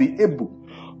you will not be able.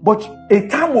 But a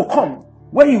time will come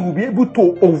where you will be able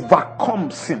to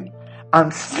overcome sin.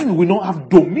 And sin will not have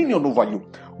dominion over you.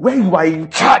 Where you are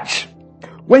in charge.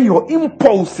 When your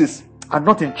impulses are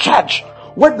not in charge.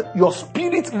 When your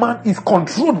spirit man is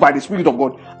controlled by the Spirit of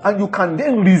God. And you can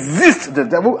then resist the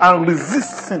devil and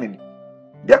resist sinning.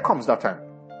 There comes that time.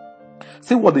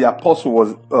 See what the apostle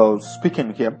was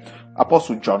speaking here.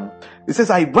 Apostle John. It says,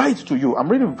 I write to you. I'm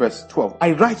reading verse 12.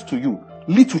 I write to you,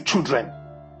 little children,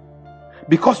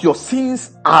 because your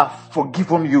sins are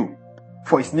forgiven you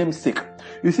for his name's sake.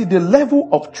 You see, the level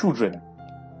of children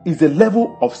is the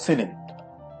level of sinning.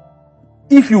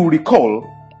 If you recall,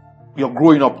 you're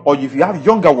growing up, or if you have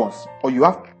younger ones, or you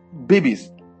have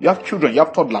babies, you have children, you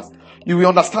have toddlers, you will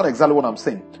understand exactly what I'm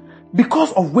saying.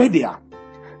 Because of where they are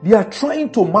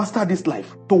trying to master this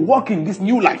life, to walk in this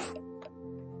new life.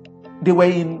 They were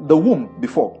in the womb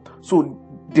before, so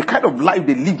the kind of life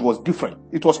they lived was different.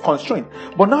 It was constrained.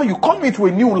 But now you come into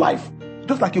a new life,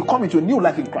 just like you come into a new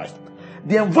life in Christ.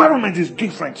 The environment is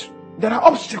different. There are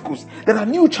obstacles. There are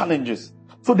new challenges.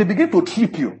 So they begin to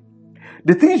trip you.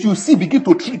 The things you see begin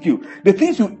to trip you. The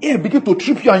things you hear begin to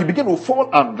trip you, and you begin to fall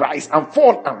and rise and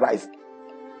fall and rise.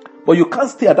 But you can't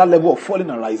stay at that level of falling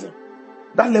and rising.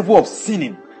 That level of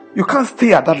sinning. You can't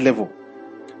stay at that level.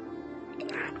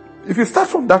 If you start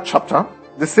from that chapter,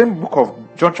 the same book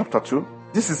of John chapter 2,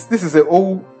 this is a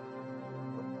whole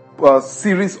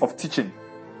series of teaching.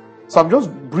 So I'm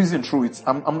just breezing through it.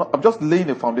 I'm just laying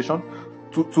a foundation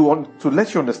to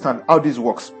let you understand how this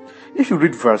works. If you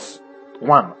read verse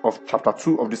 1 of chapter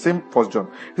 2 of the same 1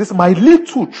 John, it says, my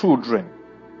little children,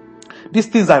 these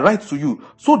things I write to you,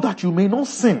 so that you may not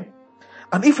sin.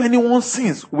 And if anyone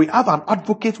sins, we have an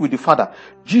advocate with the Father,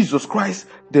 Jesus Christ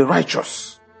the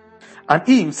righteous. And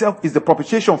he himself is the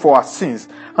propitiation for our sins,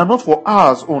 and not for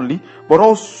ours only, but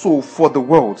also for the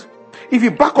world. If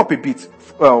you back up a bit,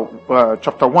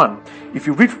 chapter 1, if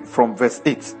you read from verse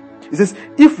 8, it says,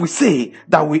 if we say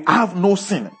that we have no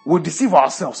sin, we deceive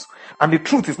ourselves, and the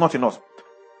truth is not in us.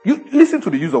 You listen to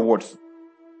the use of words.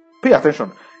 Pay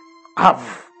attention.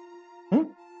 Have.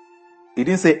 He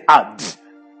didn't say had.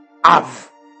 Have.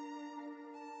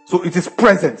 So it is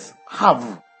present.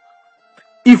 Have.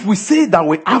 If we say that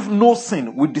we have no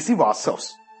sin, we deceive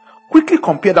ourselves. Quickly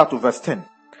compare that to verse 10.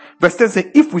 Verse 10 says,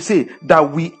 if we say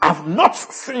that we have not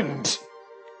sinned.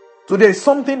 So there is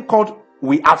something called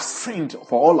we have sinned,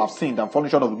 for all have sinned and fallen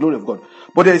short of the glory of God.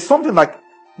 But there is something like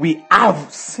we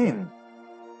have sinned.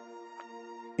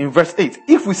 In verse 8,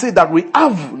 if we say that we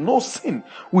have no sin,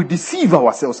 we deceive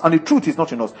ourselves and the truth is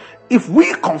not in us. If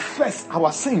we confess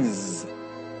our sins,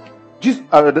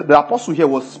 the apostle here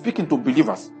was speaking to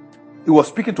believers. He was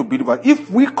speaking to believers. If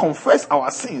we confess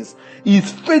our sins, he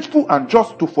is faithful and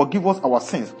just to forgive us our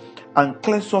sins and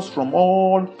cleanse us from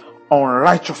all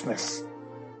unrighteousness.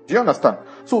 Do you understand?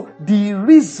 So the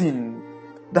reason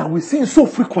that we sin so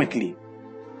frequently,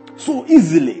 so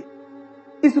easily,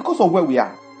 is because of where we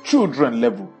are. Children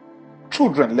level.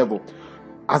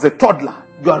 As a toddler,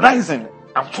 you are rising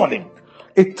and falling.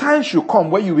 A time should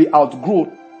come where you will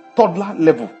outgrow toddler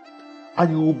level. And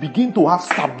you will begin to have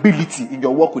stability in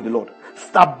your walk with the Lord.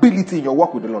 Stability in your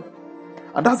walk with the Lord.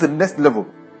 And that's the next level.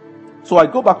 So I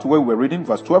go back to where we were reading,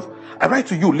 verse 12. I write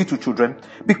to you, little children,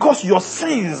 because your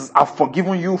sins are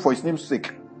forgiven you for his name's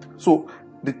sake. So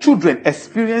the children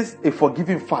experience a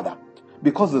forgiving father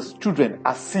because the children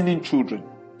are sinning children.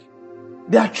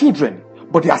 They are children,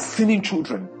 but they are sinning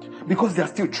children because they are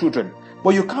still children.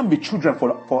 But you can't be children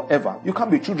forever. You can't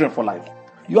be children for life.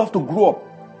 You have to grow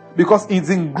up because it's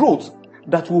in growth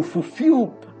that will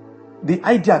fulfill the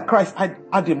idea Christ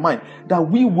had in mind, that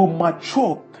we will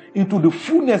mature into the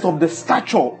fullness of the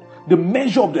stature, the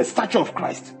measure of the stature of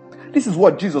Christ. This is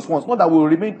what Jesus wants, not that we will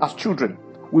remain as children.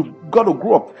 We've got to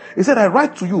grow up. He said, I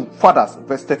write to you, fathers,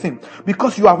 verse 13,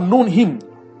 because you have known him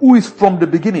who is from the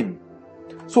beginning.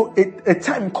 So a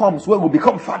time comes where we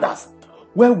become fathers,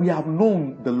 where we have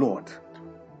known the Lord,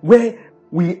 where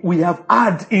we have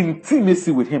had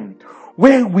intimacy with Him,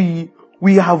 where we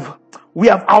have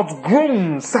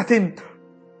outgrown certain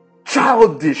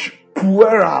childish,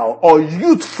 puerile, or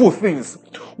youthful things.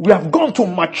 We have gone to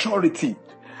maturity,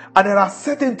 and there are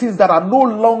certain things that are no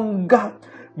longer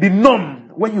the norm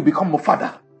when you become a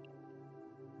father.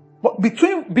 But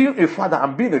between being a father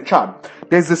and being a child,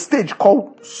 there's a stage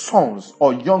called sons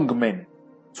or young men.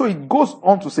 So it goes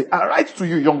on to say, I write to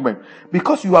you, young men,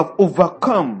 because you have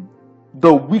overcome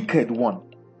the wicked one.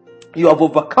 You have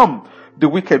overcome the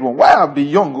wicked one. Why have the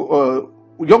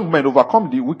young men overcome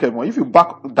the wicked one? If you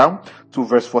back down to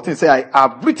verse 14, say, I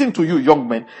have written to you, young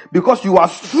men, because you are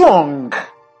strong,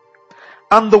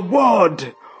 and the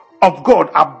word of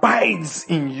God abides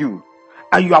in you,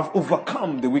 and you have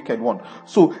overcome the wicked one.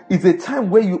 So it's a time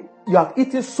where you have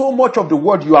eaten so much of the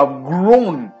word, you have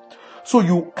grown. So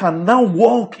you can now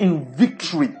walk in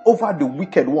victory over the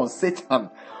wicked one, Satan,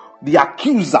 the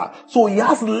accuser. So he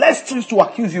has less things to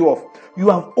accuse you of.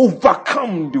 You have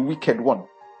overcome the wicked one.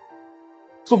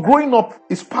 So growing up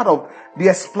is part of the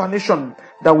explanation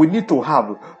that we need to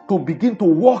have to begin to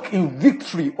walk in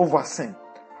victory over sin.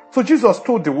 So Jesus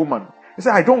told the woman, He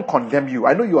said, I don't condemn you.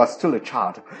 I know you are still a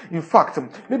child. In fact,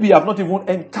 maybe you have not even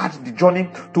entered the journey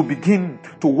to begin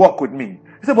to walk with me.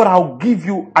 He said, but I'll give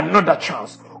you another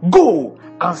chance. Go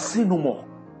and sin no more.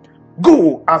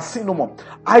 Go and sin no more.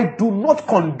 I do not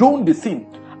condone the sin.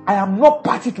 I am not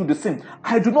party to the sin.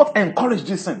 I do not encourage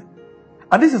this sin.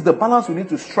 And this is the balance we need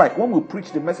to strike when we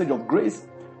preach the message of grace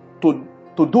to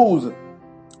those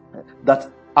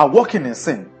that are walking in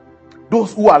sin,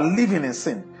 those who are living in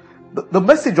sin. The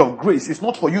message of grace is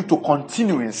not for you to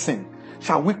continue in sin.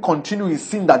 Shall we continue in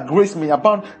sin that grace may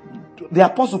abound? The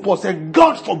Apostle Paul said,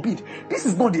 God forbid. This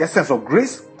is not the essence of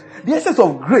grace. The essence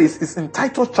of grace is in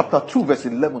Titus chapter 2 verse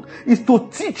 11. Is to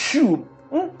teach you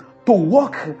to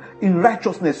walk in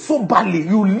righteousness soberly.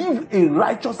 You live a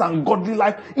righteous and godly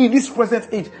life in this present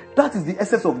age. That is the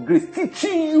essence of grace.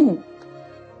 Teaching you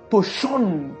to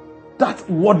shun that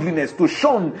worldliness, to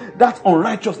shun that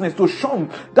unrighteousness, to shun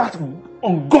that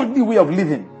ungodly way of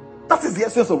living. That is the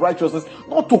essence of righteousness.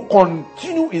 Not to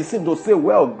continue in sin, to say,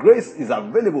 well, grace is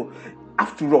available.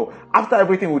 After all, after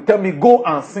everything will tell me, go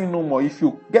and sin no more. If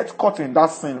you get caught in that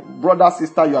sin, brother,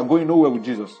 sister, you are going nowhere with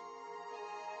Jesus.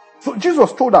 So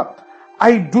Jesus told her,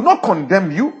 I do not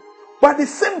condemn you, but at the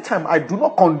same time, I do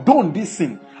not condone this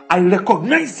sin. I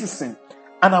recognize this sin,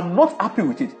 and I'm not happy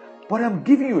with it, but I'm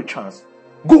giving you a chance.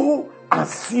 Go and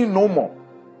sin no more.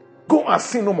 Go and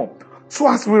sin no more. So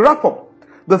as we wrap up,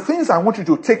 the things I want you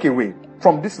to take away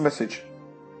from this message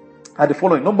are the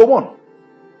following. Number one,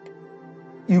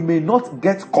 you may not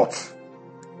get caught,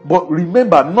 but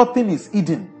remember, nothing is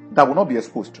hidden that will not be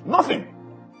exposed. Nothing.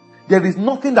 There is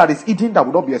nothing that is hidden that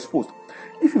will not be exposed.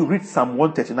 If you read Psalm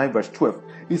 139 verse 12,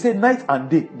 he said, night and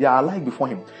day, they are alike before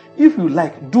him. If you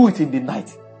like, do it in the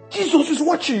night. Jesus is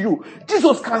watching you.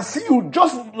 Jesus can see you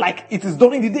just like it is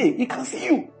during the day. He can see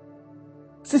you.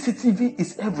 CCTV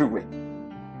is everywhere.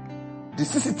 The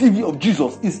CCTV of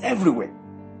Jesus is everywhere.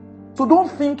 So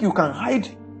don't think you can hide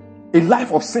a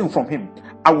life of sin from him.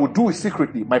 I will do it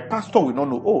secretly. My pastor will not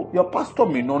know. Oh, your pastor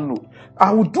may not know.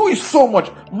 I will do it so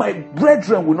much. My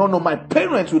brethren will not know. My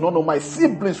parents will not know. My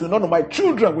siblings will not know. My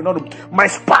children will not know. My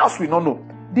spouse will not know.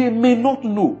 They may not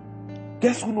know.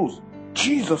 Guess who knows?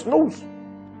 Jesus knows.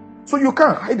 So you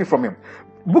can't hide it from him.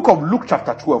 Book of Luke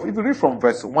chapter 12. If you read from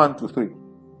verse 1 to 3.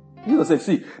 Jesus said,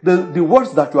 see, the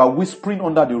words that you are whispering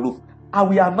under the roof, I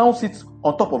will announce it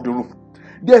on top of the roof.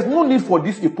 There's no need for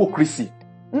this hypocrisy.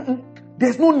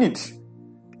 There's no need.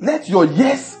 Let your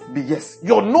yes be yes,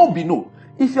 your no be no.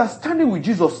 If you are standing with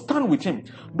Jesus, stand with him.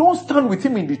 Don't stand with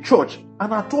him in the church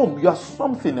and at home. You are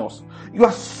something else. You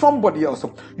are somebody else.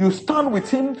 You stand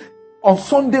with him on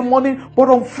Sunday morning, but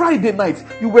on Friday night,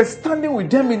 you were standing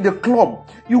with them in the club.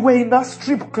 You were in that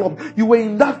strip club. You were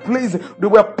in that place. They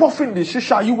were puffing the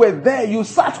shisha. You were there. You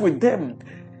sat with them.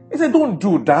 He said, don't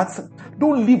do that.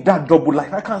 Don't live that double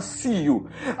life. I can see you.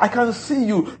 I can see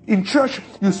you. In church,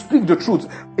 you speak the truth.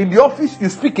 In the office, you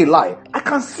speak a lie. I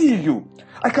can see you.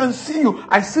 I can see you.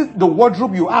 I see the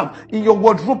wardrobe you have. In your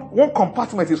wardrobe, one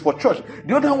compartment is for church.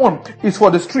 The other one is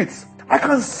for the streets. I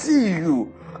can see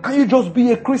you. Can you just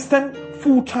be a Christian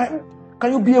full-time?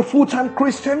 Can you be a full-time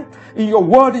Christian in your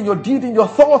word, in your deed, in your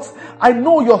thoughts? I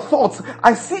know your thoughts.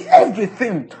 I see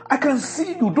everything. I can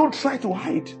see you. Don't try to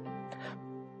hide.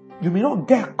 You may not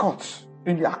get caught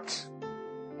in the act,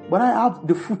 but I have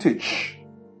the footage.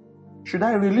 Should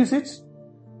I release it?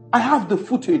 I have the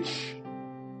footage.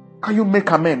 Can you make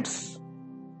amends?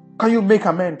 Can you make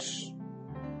amends?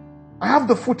 I have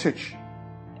the footage.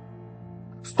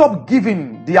 Stop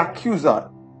giving the accuser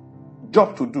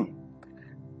job to do.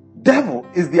 Devil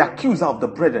is the accuser of the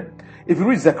brethren. If you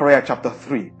read Zechariah chapter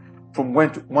 3, from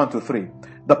 1 to 3,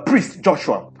 the priest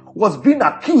Joshua was being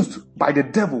accused by the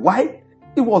devil. Why?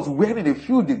 He was wearing a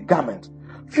filthy garment.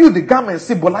 Filthy garment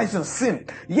symbolizing sin.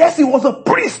 Yes, he was a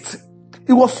priest.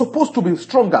 He was supposed to be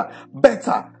stronger,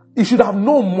 better. He should have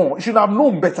known more. He should have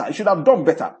known better. He should have done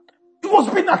better. He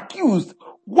was being accused.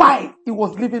 Why? He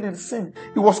was living in sin.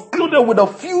 He was clothed with a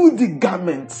filthy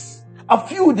garment. A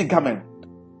filthy garment.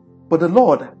 But the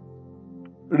Lord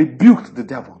rebuked the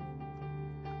devil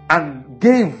and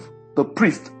gave the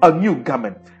priest a new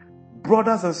garment.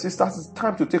 Brothers and sisters, it's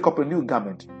time to take up a new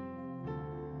garment.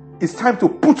 It's time to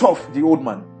put off the old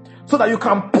man so that you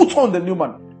can put on the new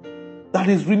man that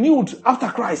is renewed after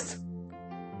Christ.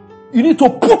 You need to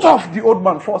put off the old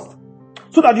man first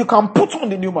so that you can put on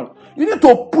the new man. You need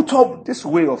to put off this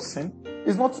way of sin.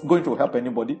 It's not going to help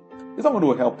anybody. It's not going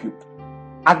to help you.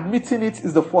 Admitting it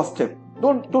is the first step.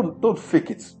 Don't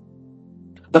fake it.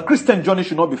 The Christian journey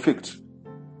should not be faked.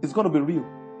 It's going to be real.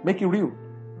 Make it real.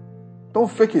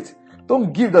 Don't fake it.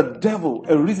 Don't give the devil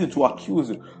a reason to accuse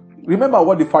you. Remember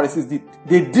what the Pharisees did.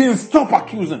 They didn't stop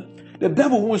accusing. The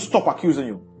devil won't stop accusing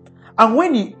you. And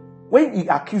when he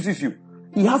accuses you,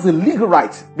 he has a legal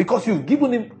right because you've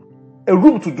given him a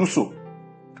room to do so.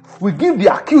 We give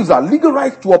the accuser legal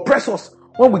right to oppress us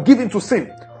when we give in to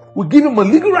sin. We give him a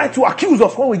legal right to accuse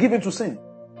us when we give in to sin.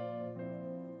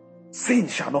 Sin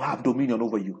shall not have dominion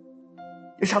over you.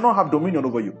 It shall not have dominion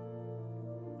over you.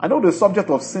 I know the subject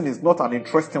of sin is not an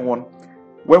interesting one.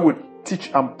 When we teach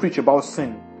and preach about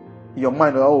sin, in your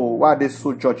mind, oh, why are they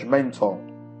so judgmental?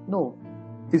 No,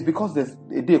 it's because there's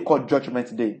a day called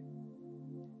Judgment Day.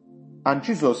 And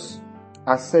Jesus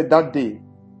has said that day,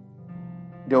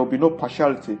 there will be no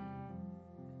partiality.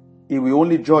 He will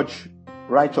only judge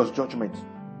righteous judgment.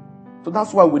 So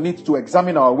that's why we need to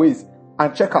examine our ways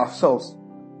and check ourselves.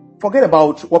 Forget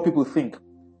about what people think.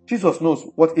 Jesus knows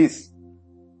what is.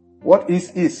 What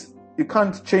is. You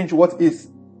can't change what is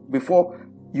before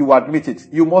you admit it.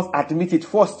 You must admit it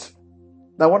first.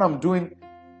 That what I'm doing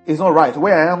is not right.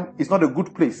 Where I am is not a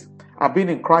good place. I've been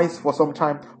in Christ for some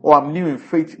time, or I'm new in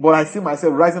faith, but I see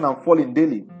myself rising and falling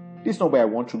daily. This is not where I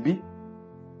want to be.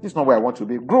 This is not where I want to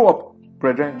be. Grow up,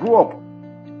 brethren. Grow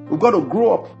up. We've got to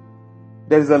grow up.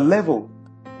 There is a level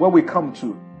where we come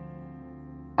to,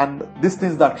 and these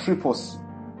things that trip us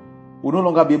will no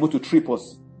longer be able to trip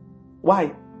us.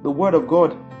 Why? The word of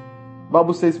God.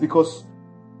 Bible says because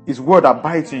his word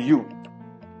abides in you.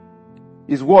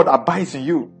 His word abides in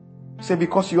you. Say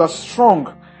because you are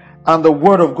strong and the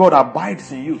word of God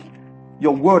abides in you.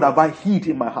 Your word have I hid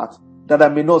in my heart that I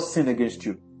may not sin against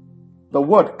you. The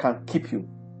word can keep you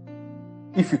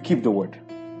if you keep the word.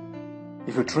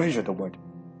 If you treasure the word.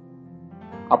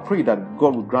 I pray that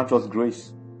God will grant us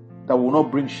grace that will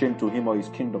not bring shame to him or his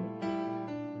kingdom.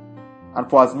 And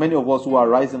for as many of us who are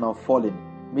rising and falling,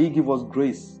 may he give us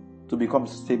grace to become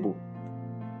stable.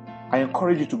 I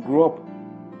encourage you to grow up.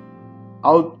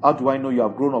 How do I know you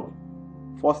have grown up?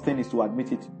 First thing is to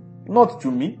admit it. Not to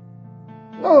me.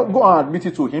 No, go and admit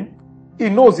it to him. He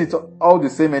knows it all the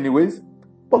same anyways.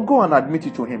 But go and admit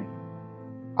it to him.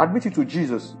 Admit it to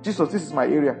Jesus. Jesus, this is my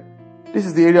area. This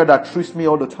is the area that trips me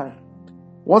all the time.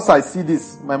 Once I see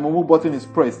this, my Momo button is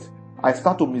pressed. I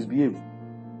start to misbehave.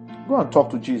 Go and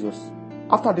talk to Jesus.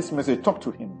 After this message, talk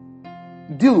to him.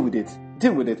 Deal with it.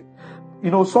 Deal with it. You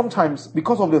know, sometimes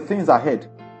because of the things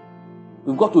ahead,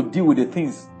 we've got to deal with the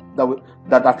things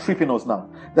that are tripping us now.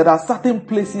 There are certain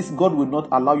places God will not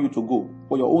allow you to go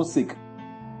for your own sake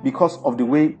because of the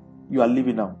way you are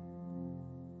living now.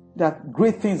 There are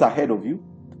great things ahead of you.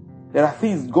 There are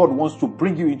things God wants to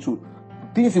bring you into.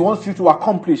 Things he wants you to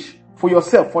accomplish for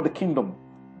yourself, for the kingdom.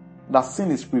 That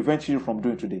sin is preventing you from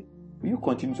doing today. Will you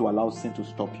continue to allow sin to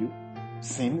stop you?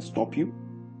 Sin stop you?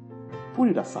 Put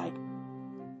it aside.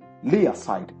 Lay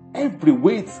aside every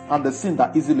weight and the sin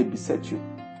that easily beset you.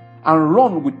 And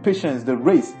run with patience the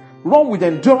race. Run with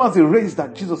endurance the race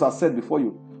that Jesus has set before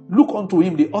you. Look unto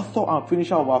him, the author and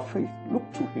finisher of our faith.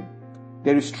 Look to him.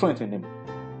 There is strength in him.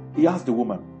 He asked the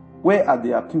woman, where are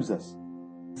the accusers?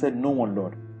 He said, no one,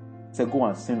 Lord. He said, go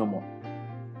and sin no more.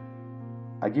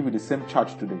 I give you the same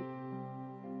charge today.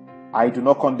 I do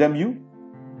not condemn you,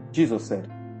 Jesus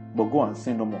said, but go and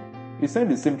sin no more. He's saying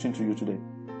the same thing to you today.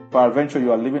 Peradventure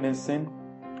you are living in sin.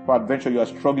 Peradventure you are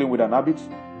struggling with an habit.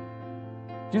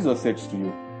 Jesus says to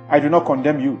you, I do not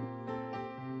condemn you.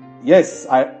 Yes,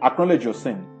 I acknowledge your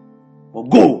sin, but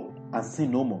go and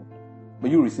sin no more.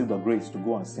 But you receive the grace to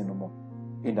go and sin no more.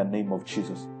 In the name of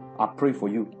Jesus, I pray for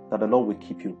you that the Lord will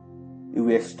keep you. He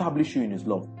will establish you in his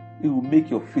love. He will make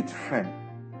your feet firm.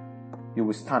 You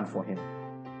will stand for Him.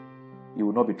 You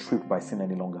will not be tripped by sin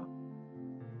any longer.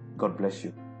 God bless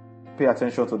you. Pay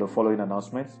attention to the following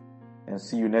announcements and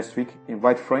see you next week.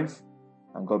 Invite friends,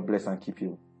 and God bless and keep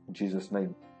you. In Jesus'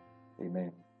 name,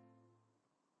 amen.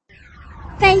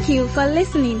 Thank you for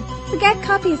listening. To get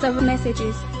copies of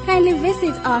messages, kindly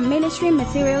visit our ministry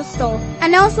materials store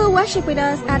and also worship with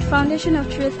us at Foundation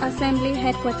of Truth Assembly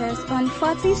headquarters on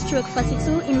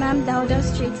 40/42 Imam Dauda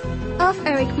Street off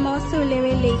Eric Moore,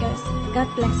 Surulere, Lagos. God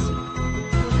bless you.